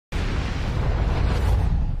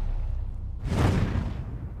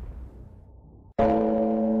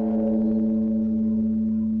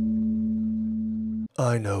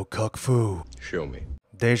I know Kung Fu. Show me.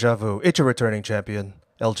 Deja vu. It's your returning champion,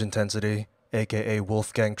 Elgintensity, aka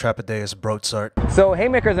Wolfgang Trapedeus Broadsart. So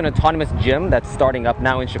Haymaker is an autonomous gym that's starting up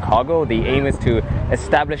now in Chicago. The aim is to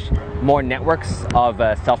establish more networks of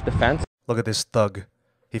self-defense. Look at this thug.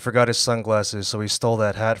 He forgot his sunglasses, so he stole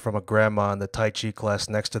that hat from a grandma in the Tai Chi class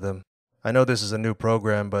next to them. I know this is a new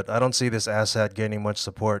program, but I don't see this asshat gaining much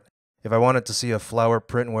support. If I wanted to see a flower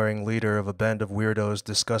print-wearing leader of a band of weirdos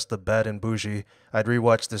discuss the bad and bougie, I'd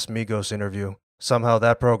rewatch this Migos interview. Somehow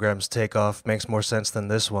that program's takeoff makes more sense than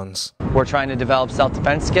this one's. We're trying to develop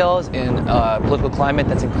self-defense skills in a political climate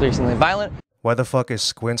that's increasingly violent. Why the fuck is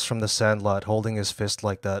Squints from the Sandlot holding his fist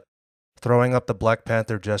like that? Throwing up the Black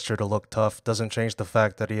Panther gesture to look tough doesn't change the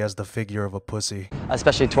fact that he has the figure of a pussy.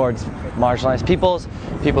 Especially towards marginalized peoples,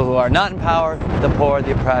 people who are not in power, the poor,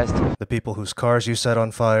 the oppressed. The people whose cars you set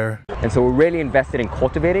on fire. And so we're really invested in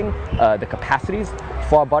cultivating the capacities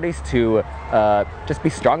for our bodies to just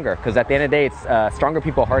be stronger. Because at the end of the day, it's stronger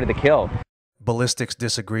people harder to kill. Ballistics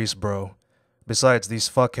disagrees, bro. Besides, these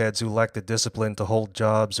fuckheads who lack the discipline to hold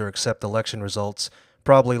jobs or accept election results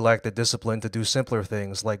probably lack the discipline to do simpler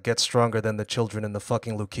things like get stronger than the children in the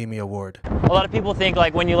fucking leukemia ward. A lot of people think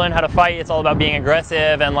like when you learn how to fight, it's all about being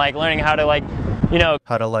aggressive and like learning how to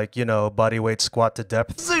bodyweight squat to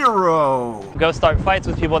depth. Zero. Go start fights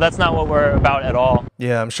with people. That's not what we're about at all.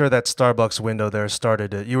 Yeah, I'm sure that Starbucks window there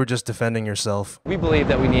started it. You were just defending yourself. We believe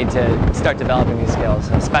that we need to start developing these skills,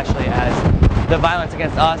 especially as the violence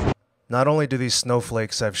against us. Not only do these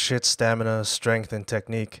snowflakes have shit stamina, strength, and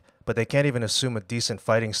technique, but they can't even assume a decent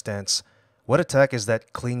fighting stance. What attack is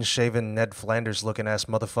that clean-shaven Ned Flanders-looking-ass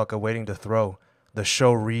motherfucker waiting to throw? The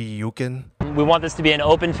Shoryuken? We want this to be an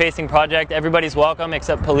open-facing project. Everybody's welcome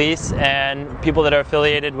except police and people that are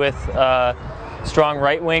affiliated with strong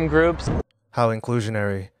right-wing groups. How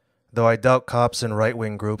inclusionary. Though I doubt cops and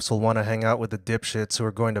right-wing groups will want to hang out with the dipshits who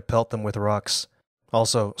are going to pelt them with rocks.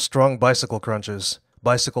 Also, strong bicycle crunches.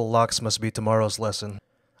 Bicycle locks must be tomorrow's lesson.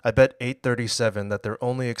 I bet 837 that their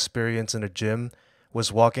only experience in a gym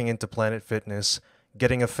was walking into Planet Fitness,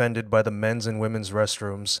 getting offended by the men's and women's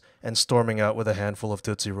restrooms, and storming out with a handful of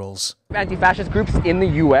Tootsie Rolls. Anti-fascist groups in the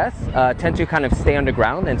US tend to kind of stay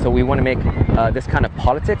underground, and so we want to make this kind of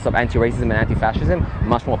politics of anti-racism and anti-fascism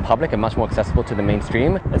much more public and much more accessible to the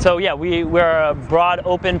mainstream. And so yeah, we're a broad,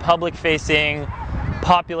 open, public-facing,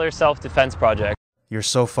 popular self-defense project. You're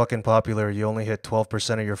so fucking popular you only hit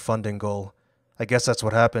 12% of your funding goal. I guess that's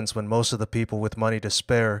what happens when most of the people with money to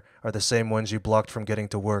spare are the same ones you blocked from getting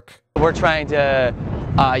to work. We're trying to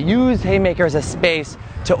use Haymaker as a space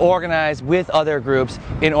to organize with other groups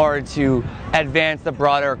in order to advance the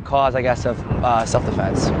broader cause, I guess, of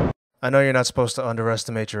self-defense. I know you're not supposed to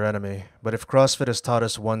underestimate your enemy, but if CrossFit has taught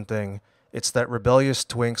us one thing, it's that rebellious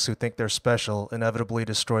twinks who think they're special inevitably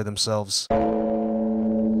destroy themselves.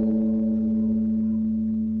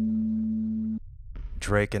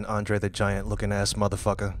 Drake and Andre the Giant looking ass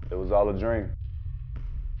motherfucker. It was all a dream.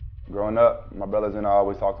 Growing up, my brothers and I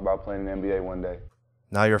always talked about playing in the NBA one day.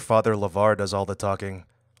 Now your father LeVar does all the talking,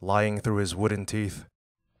 lying through his wooden teeth.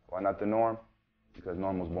 Why not the norm? Because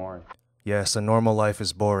norm was boring. Yes, a normal life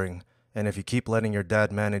is boring, and if you keep letting your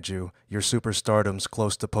dad manage you, your superstardom's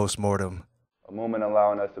close to post-mortem. A movement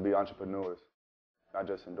allowing us to be entrepreneurs, not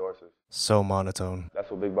just endorsers. So monotone. That's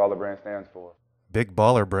what Big Baller Brand stands for. Big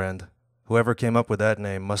Baller Brand? Whoever came up with that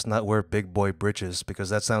name must not wear big boy britches, because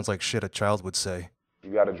that sounds like shit a child would say.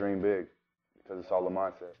 You gotta dream big, because it's all a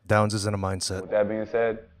mindset. Downs isn't a mindset. With that being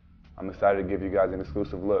said, I'm excited to give you guys an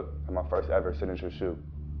exclusive look at my first ever signature shoe,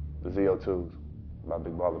 the ZO2s by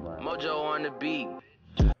Big Baller Brand. Mojo on the beat.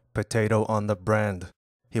 Potato on the brand.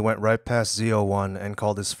 He went right past Z01 and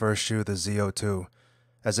called his first shoe the Z02,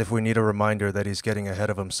 as if we need a reminder that he's getting ahead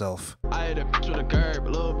of himself. I had a bitch with a curb,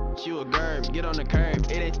 little bitch, you a gerb, get on the curb.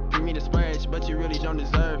 It ain't for me to splurge, but you really don't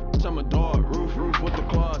deserve. I'm a dog, roof with the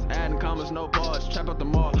claws, adding commas, no pause, trap out the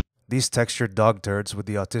mall. These textured dog turds with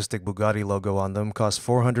the autistic Bugatti logo on them cost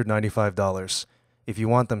 $495. If you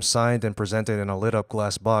want them signed and presented in a lit-up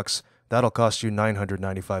glass box, that'll cost you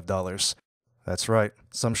 $995. That's right,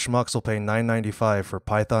 some schmucks will pay $995 for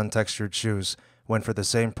Python textured shoes, when for the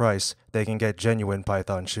same price, they can get genuine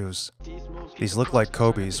Python shoes. These look like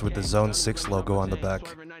Kobe's with the Zone 6 logo on the back.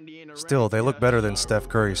 Still, they look better than Steph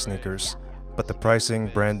Curry sneakers, but the pricing,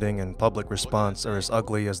 branding, and public response are as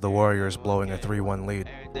ugly as the Warriors blowing a 3-1 lead.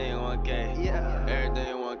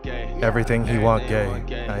 Everything he want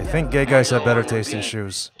gay. I think gay guys have better taste in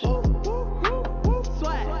shoes.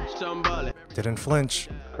 Didn't flinch.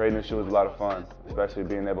 Creating a shoe was a lot of fun, especially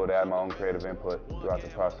being able to add my own creative input throughout the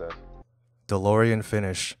process. DeLorean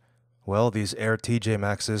finish. Well, these Air TJ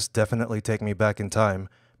Maxes definitely take me back in time,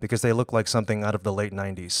 because they look like something out of the late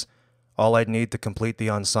 90s. All I'd need to complete the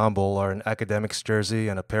ensemble are an academics jersey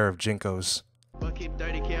and a pair of Jinkos. But keep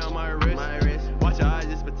 30K on my wrist. Watch your eyes,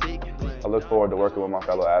 it's fatigue. I look forward to working with my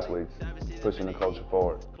fellow athletes, pushing the culture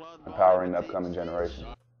forward, empowering the upcoming generation.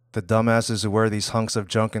 The dumbasses who wear these hunks of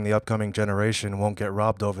junk in the upcoming generation won't get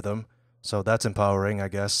robbed over them, so that's empowering, I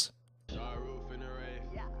guess.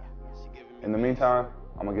 In the meantime,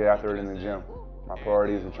 I'm gonna get after it in the gym. My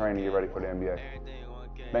priority is to train and get ready for the NBA.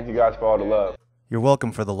 Thank you guys for all the love. You're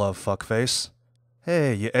welcome for the love, fuckface.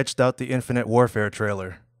 Hey, you etched out the Infinite Warfare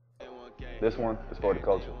trailer. This one is for the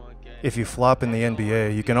culture. If you flop in the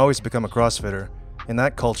NBA, you can always become a CrossFitter. In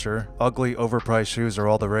that culture, ugly, overpriced shoes are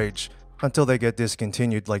all the rage, until they get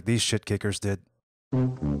discontinued like these shit kickers did.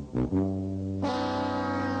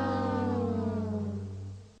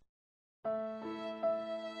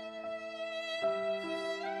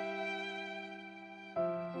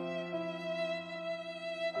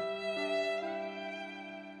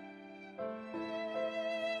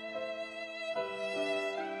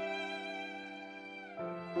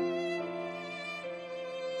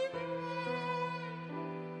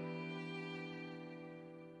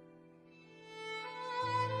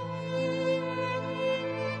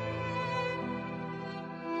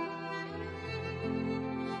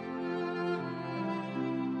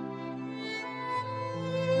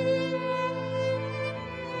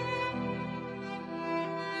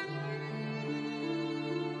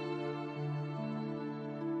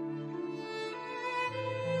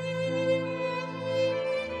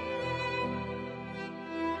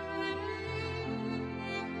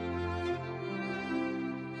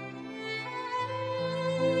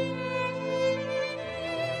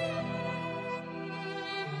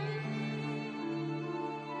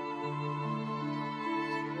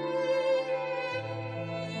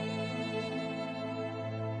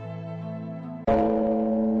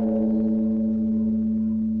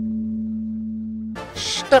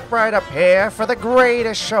 Step right up here for the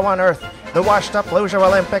greatest show on earth, the Washed Up Loser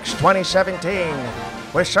Olympics 2017.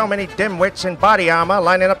 With so many dimwits in body armor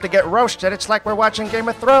lining up to get roasted, it's like we're watching Game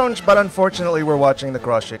of Thrones, but unfortunately we're watching the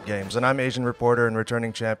CrossFit Games, and I'm Asian reporter and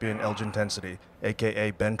returning champion Elgintensity,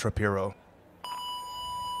 aka Ben Trapiro.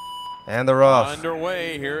 And they're off.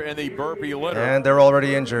 Underway here in the burpee litter. And they're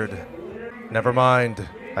already injured. Never mind.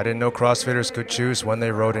 I didn't know CrossFitters could choose when they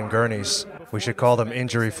rode in gurneys. We should call them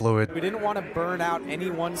injury fluid. We didn't want to burn out any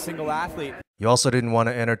one single athlete. You also didn't want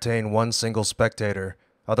to entertain one single spectator.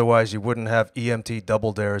 Otherwise, you wouldn't have EMT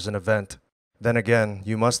Double Dare as an event. Then again,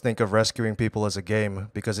 you must think of rescuing people as a game,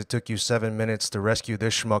 because it took you 7 minutes to rescue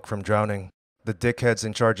this schmuck from drowning. The dickheads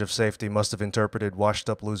in charge of safety must have interpreted Washed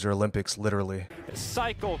Up Loser Olympics literally.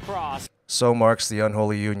 Cyclocross. So marks the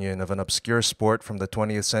unholy union of an obscure sport from the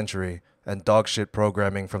 20th century and dogshit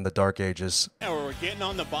programming from the Dark Ages. We're getting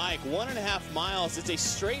on the bike, 1.5 miles. It's a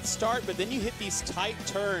straight start, but then you hit these tight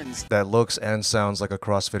turns. That looks and sounds like a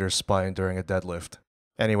CrossFitter's spine during a deadlift.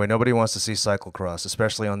 Anyway, nobody wants to see cyclocross,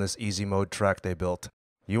 especially on this easy mode track they built.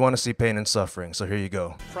 You want to see pain and suffering, so here you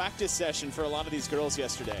go. Practice session for a lot of these girls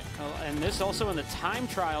yesterday. And this also in the time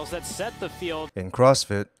trials that set the field. In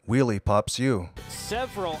CrossFit, wheelie pops you.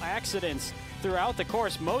 Several accidents throughout the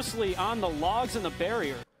course, mostly on the logs and the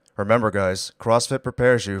barrier. Remember guys, CrossFit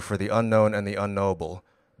prepares you for the unknown and the unknowable,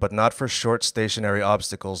 but not for short stationary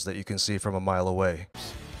obstacles that you can see from a mile away.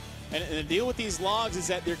 And the deal with these logs is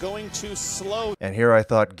that they're going too slow. And here I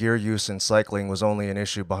thought gear use in cycling was only an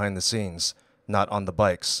issue behind the scenes, not on the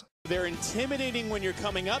bikes. They're intimidating when you're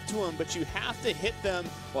coming up to them, but you have to hit them.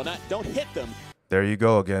 Well, don't hit them. There you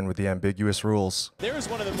go again with the ambiguous rules. There was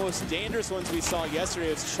one of the most dangerous ones we saw yesterday.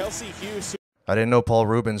 It was Chelsea Hughes. I didn't know Paul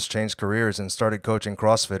Rubens changed careers and started coaching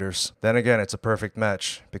CrossFitters. Then again, it's a perfect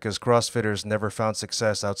match, because CrossFitters never found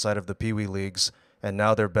success outside of the Pee Wee leagues, and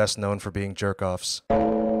now they're best known for being jerk-offs.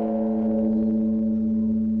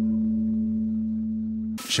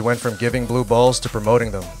 She went from giving blue balls to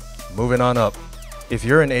promoting them. Moving on up. If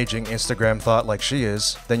you're an aging Instagram thought like she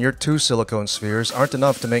is, then your 2 silicone spheres aren't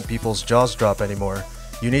enough to make people's jaws drop anymore.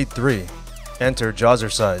 You need 3. Enter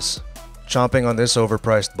Jazzercise. Chomping on this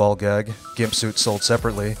overpriced ball gag, gimp suit sold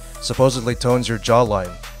separately, supposedly tones your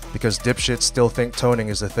jawline, because dipshits still think toning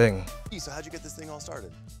is a thing. So how'd you get this thing all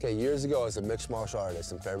started? Okay, years ago as a mixed martial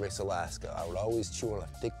artist in Fairbanks, Alaska, I would always chew on a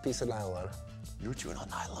thick piece of nylon. You were chewing on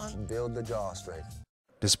nylon? Build the jaw strength.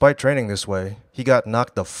 Despite training this way, he got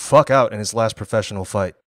knocked the fuck out in his last professional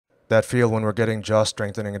fight. That feel when we're getting jaw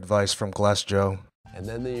strengthening advice from Glass Joe. And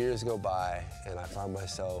then the years go by, and I found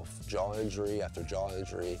myself jaw injury after jaw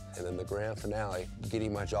injury, and then the grand finale,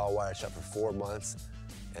 getting my jaw wired shut for 4 months,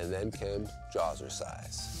 and then came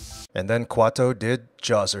Jazzercise. And then Quato did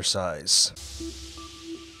Jazzercise.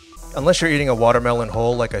 Unless you're eating a watermelon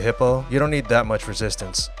whole like a hippo, you don't need that much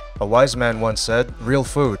resistance. A wise man once said, real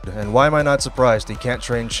food, and why am I not surprised he can't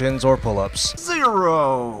train shins or pull-ups?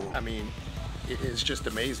 0! I mean, it's just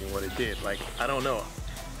amazing what it did. Like, I don't know.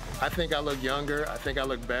 I think I look younger. I think I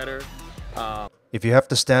look better. If you have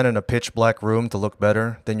to stand in a pitch black room to look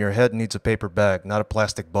better, then your head needs a paper bag, not a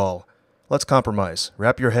plastic ball. Let's compromise.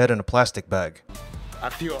 Wrap your head in a plastic bag. I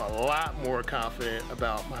feel a lot more confident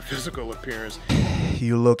about my physical appearance.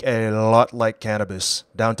 You look a lot like cannabis,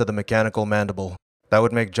 down to the mechanical mandible. That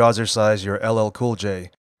would make Jazzercise your LL Cool J,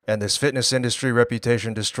 and this fitness industry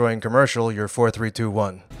reputation destroying commercial your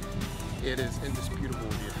 4321. It is indisputable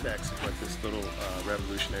the effects of what this little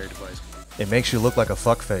revolutionary device. It makes you look like a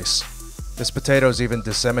fuckface. This potato's even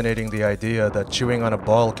disseminating the idea that chewing on a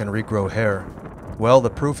ball can regrow hair. Well, the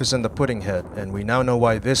proof is in the pudding head, and we now know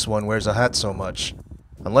why this one wears a hat so much.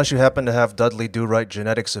 Unless you happen to have Dudley Do-Right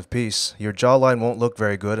genetics of peace, your jawline won't look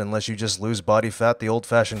very good unless you just lose body fat the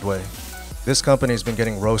old-fashioned way. This company's been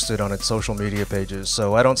getting roasted on its social media pages,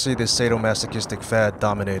 so I don't see this sadomasochistic fad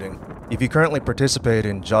dominating. If you currently participate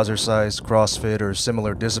in Jazzercise, CrossFit, or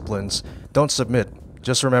similar disciplines, don't submit.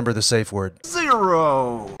 Just remember the safe word.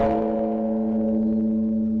 0!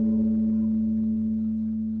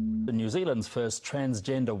 New Zealand's first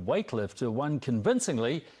transgender weightlifter won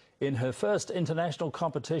convincingly in her first international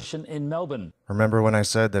competition in Melbourne. Remember when I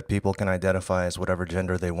said that people can identify as whatever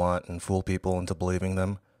gender they want and fool people into believing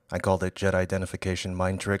them? I called it jet identification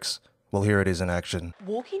mind tricks. Well, here it is in action.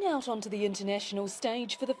 Walking out onto the international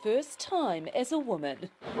stage for the first time as a woman.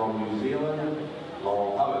 From New Zealand,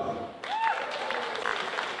 Laurel Hubbard.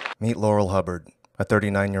 Meet Laurel Hubbard, a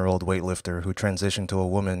 39-year-old weightlifter who transitioned to a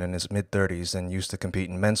woman in his mid-30s and used to compete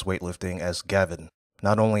in men's weightlifting as Gavin.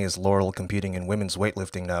 Not only is Laurel competing in women's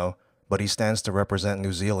weightlifting now, but he stands to represent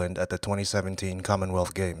New Zealand at the 2017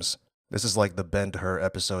 Commonwealth Games. This is like the Ben-Hur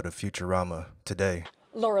episode of Futurama, today.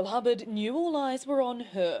 Laurel Hubbard knew all eyes were on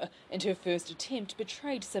her, and her first attempt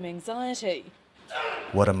betrayed some anxiety.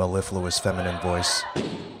 What a mellifluous feminine voice.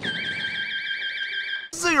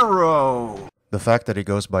 0! The fact that he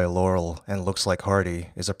goes by Laurel and looks like Hardy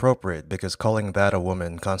is appropriate because calling that a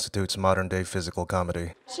woman constitutes modern-day physical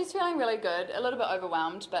comedy. She's feeling really good, a little bit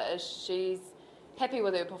overwhelmed, but she's happy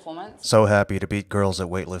with her performance. So happy to beat girls at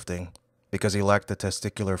weightlifting. Because he lacked the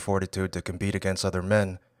testicular fortitude to compete against other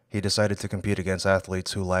men, he decided to compete against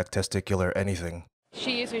athletes who lack testicular anything.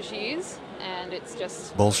 She is who she is, and it's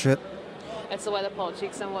just... bullshit? It's the way the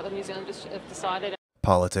politics and what the New Zealanders have decided.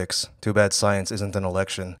 Politics. Too bad science isn't an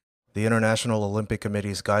election. The International Olympic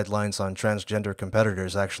Committee's guidelines on transgender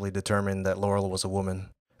competitors actually determined that Laurel was a woman.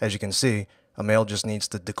 As you can see, a male just needs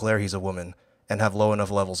to declare he's a woman and have low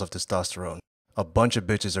enough levels of testosterone. A bunch of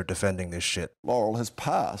bitches are defending this shit. Laurel has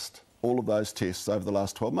passed all of those tests over the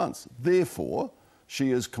last 12 months. Therefore,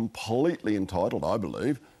 she is completely entitled, I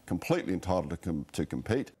believe, completely entitled to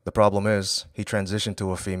compete. The problem is, he transitioned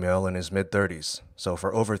to a female in his mid-30s, so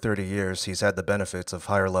for over 30 years he's had the benefits of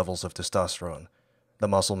higher levels of testosterone. The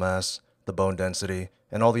muscle mass, the bone density,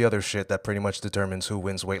 and all the other shit that pretty much determines who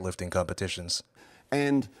wins weightlifting competitions.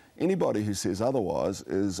 And anybody who says otherwise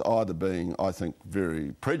is either being, I think,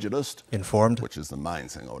 very prejudiced, informed, which is the main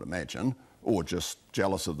thing I would imagine, or just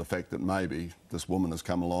jealous of the fact that maybe this woman has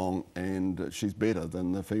come along and she's better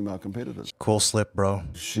than the female competitors. Cool slip, bro.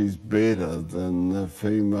 She's better than the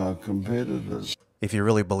female competitors. If you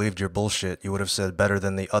really believed your bullshit, you would have said better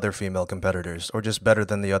than the other female competitors, or just better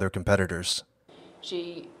than the other competitors.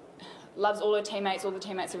 She loves all her teammates, all the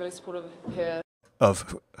teammates are really supportive of her.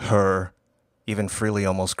 Of her. Even Freely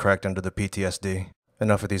almost cracked under the PTSD.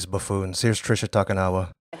 Enough of these buffoons. Here's Trisha Takanawa.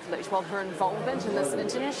 While her involvement in this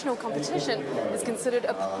international competition is considered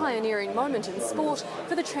a pioneering moment in sport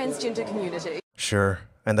for the transgender community. Sure,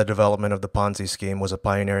 and the development of the Ponzi scheme was a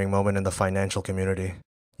pioneering moment in the financial community.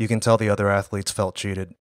 You can tell the other athletes felt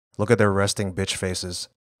cheated. Look at their resting bitch faces.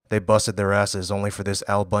 They busted their asses only for this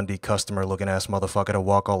Al Bundy customer-looking ass motherfucker to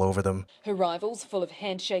walk all over them. Her rivals full of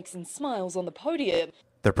handshakes and smiles on the podium.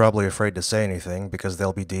 They're probably afraid to say anything because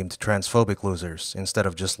they'll be deemed transphobic losers instead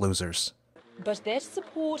of just losers. But that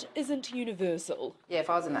support isn't universal. Yeah,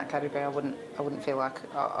 if I was in that category, I wouldn't feel like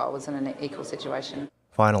I was in an equal situation.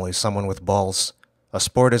 Finally, someone with balls. A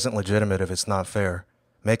sport isn't legitimate if it's not fair.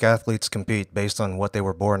 Make athletes compete based on what they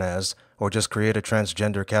were born as, or just create a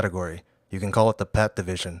transgender category. You can call it the PAT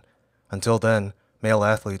division. Until then, male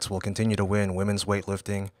athletes will continue to win women's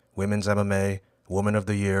weightlifting, women's MMA, Woman of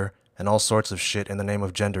the Year, and all sorts of shit in the name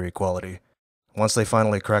of gender equality. Once they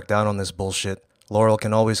finally crack down on this bullshit, Laurel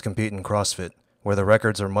can always compete in CrossFit, where the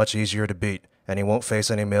records are much easier to beat, and he won't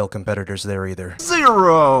face any male competitors there either.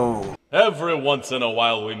 0! Every once in a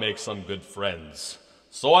while we make some good friends.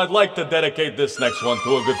 So I'd like to dedicate this next one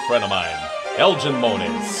to a good friend of mine, Elgin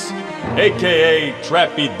Moniz, aka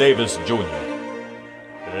Trappy Davis Jr.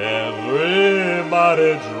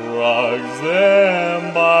 Everybody drugs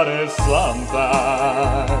their body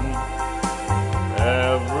sometime.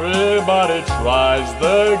 Everybody tries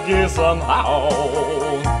the gear somehow.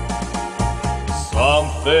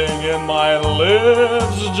 Something in my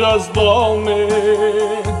lips just told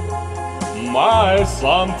me my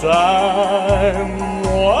sometime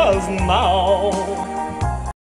was now.